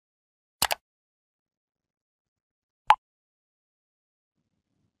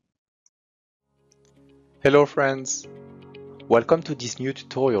Hello friends! Welcome to this new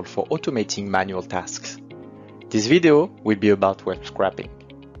tutorial for automating manual tasks. This video will be about web scraping.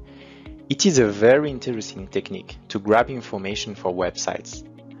 It is a very interesting technique to grab information for websites,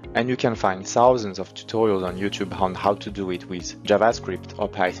 and you can find thousands of tutorials on YouTube on how to do it with JavaScript or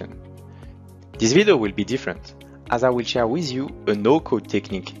Python. This video will be different, as I will share with you a no-code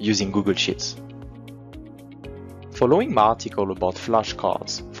technique using Google Sheets. Following my article about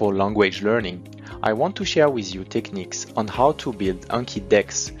flashcards for language learning, I want to share with you techniques on how to build Anki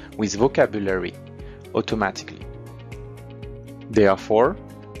decks with vocabulary automatically. Therefore,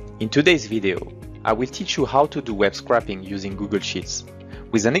 in today's video, I will teach you how to do web scraping using Google Sheets,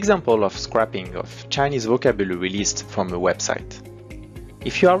 with an example of scraping of Chinese vocabulary list from a website.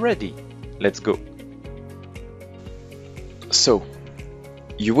 If you are ready, let's go. So,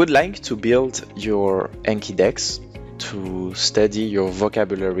 you would like to build your Anki decks to study your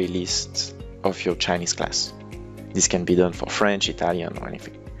vocabulary list of your Chinese class. This can be done for French, Italian, or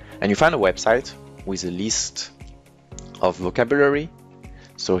anything. And you find a website with a list of vocabulary.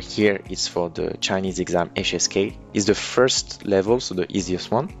 So here it's for the Chinese exam HSK. It's the first level, so the easiest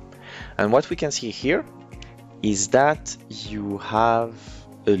one. And what we can see here is that you have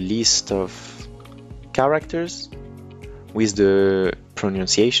a list of characters with the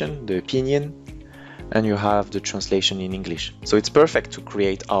pronunciation, the opinion, and you have the translation in English. So it's perfect to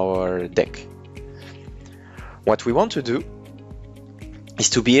create our deck. What we want to do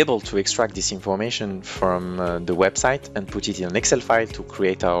is to be able to extract this information from the website and put it in an Excel file to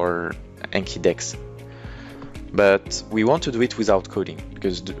create our Anki decks. But we want to do it without coding,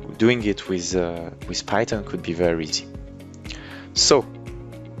 because doing it with Python could be very easy. So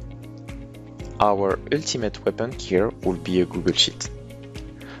our ultimate weapon here will be a Google Sheet.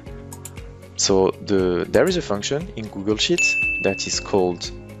 So there is a function in Google Sheets that is called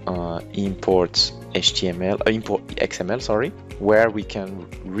importXML, where we can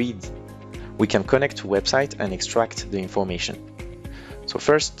connect to website and extract the information. So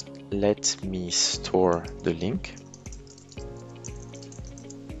first, let me store the link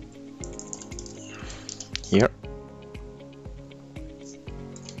here.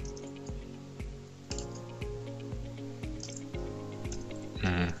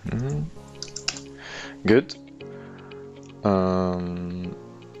 Good.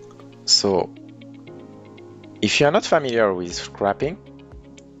 So if you are not familiar with scraping,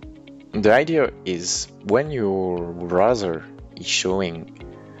 the idea is when your browser is showing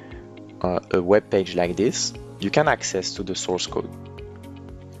a web page like this, you can access to the source code.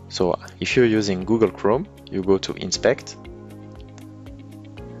 So if you're using Google Chrome, you go to inspect,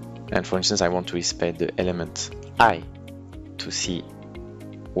 and for instance I want to inspect the element I to see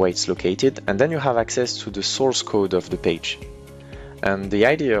where it's located, and then you have access to the source code of the page. And the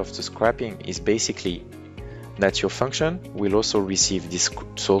idea of the scraping is basically that your function will also receive this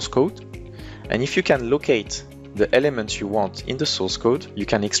source code, and if you can locate the element you want in the source code, you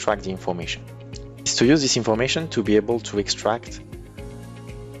can extract the information. It's to use this information to be able to extract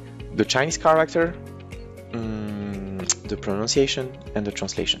the Chinese character, the pronunciation, and the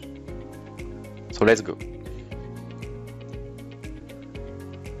translation. So let's go.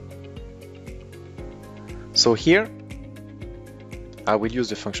 So here I will use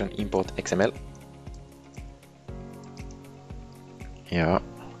the function importXML. Yeah.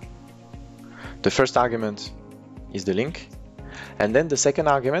 The first argument is the link, and then the second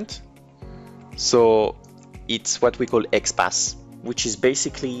argument, so it's what we call XPath, which is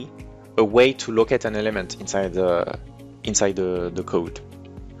basically a way to locate an element inside the code.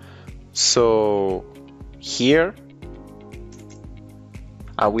 So here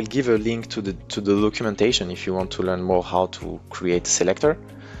I will give a link to the documentation if you want to learn more how to create a selector,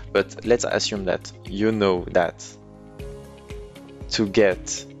 but let's assume that you know that to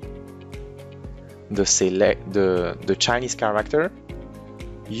get the Chinese character,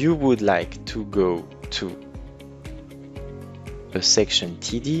 you would like to go to a section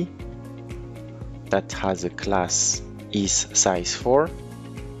TD that has a class is size 4,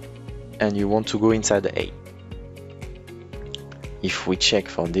 and you want to go inside the A. If we check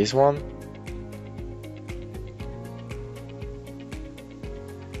for this one,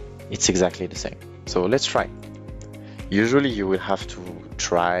 it's exactly the same. So let's try. Usually you will have to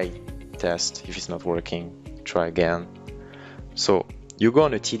try, test. If it's not working, try again. So you go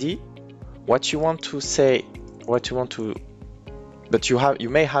on a TD, what you want to say, but you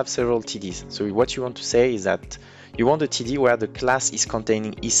may have several TDs. So what you want to say is that you want a TD where the class is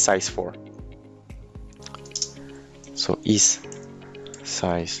containing is size 4. So is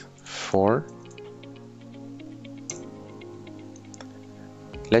size 4.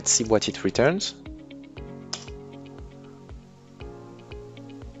 Let's see what it returns.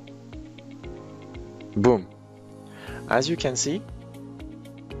 as you can see,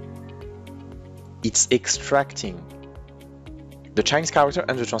 it's extracting the Chinese character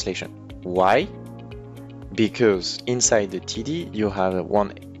and the translation. Why? Because inside the TD you have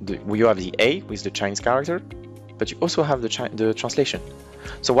the A with the Chinese character, but you also have the translation.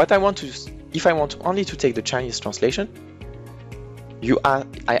 So what I want to, if I want only to take the Chinese translation,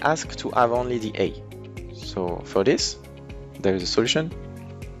 I ask to have only the A. So for this, there is a solution.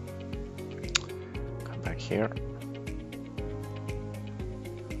 Come back here.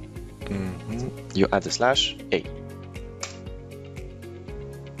 You add the slash A.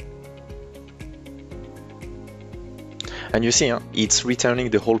 And you see, it's returning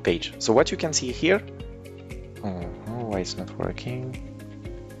the whole page. So what you can see here, why it's not working?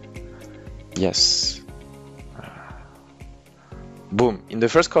 Yes. Boom. In the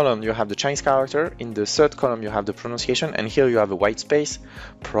first column, you have the Chinese character. In the third column, you have the pronunciation. And here you have a white space.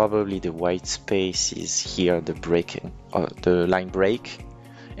 Probably the white space is here, the breaking, the line break.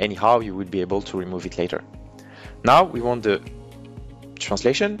 Anyhow, you will be able to remove it later. Now we want the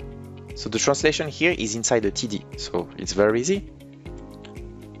translation. So the translation here is inside the TD. So it's very easy.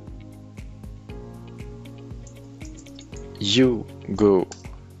 You go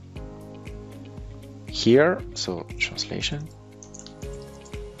here. So translation.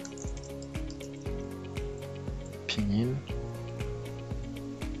 Pinyin.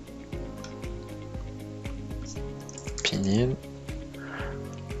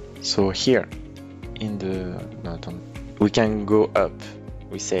 So here in the we can go up.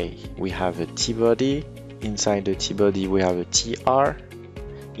 We say we have a T body. Inside the T body we have a TR.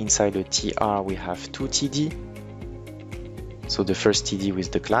 Inside the TR we have two TD. So the first TD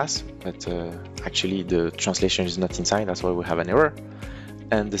with the class, but actually the translation is not inside, that's why we have an error.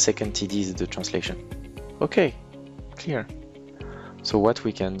 And the second TD is the translation. Okay, clear. So what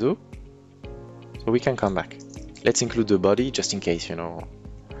we can do, so we can come back. Let's include the body just in case, you know.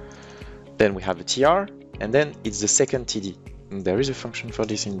 Then we have a TR, and then it's the second TD. And there is a function for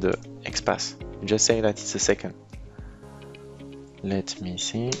this in the XPath. You just say that it's a second. Let me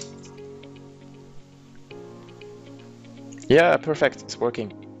see. Yeah, perfect, it's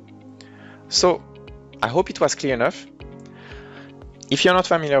working. So I hope it was clear enough. If you're not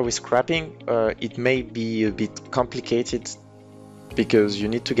familiar with scrapping, it may be a bit complicated because you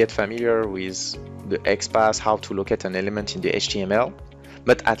need to get familiar with the XPath, how to locate an element in the HTML,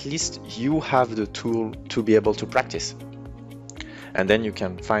 but at least you have the tool to be able to practice. And then you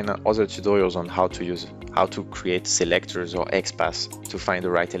can find other tutorials on how to create selectors or XPath to find the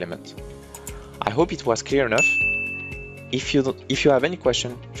right element. I hope it was clear enough. If you have any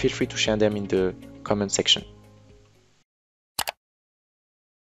question, feel free to share them in the comment section.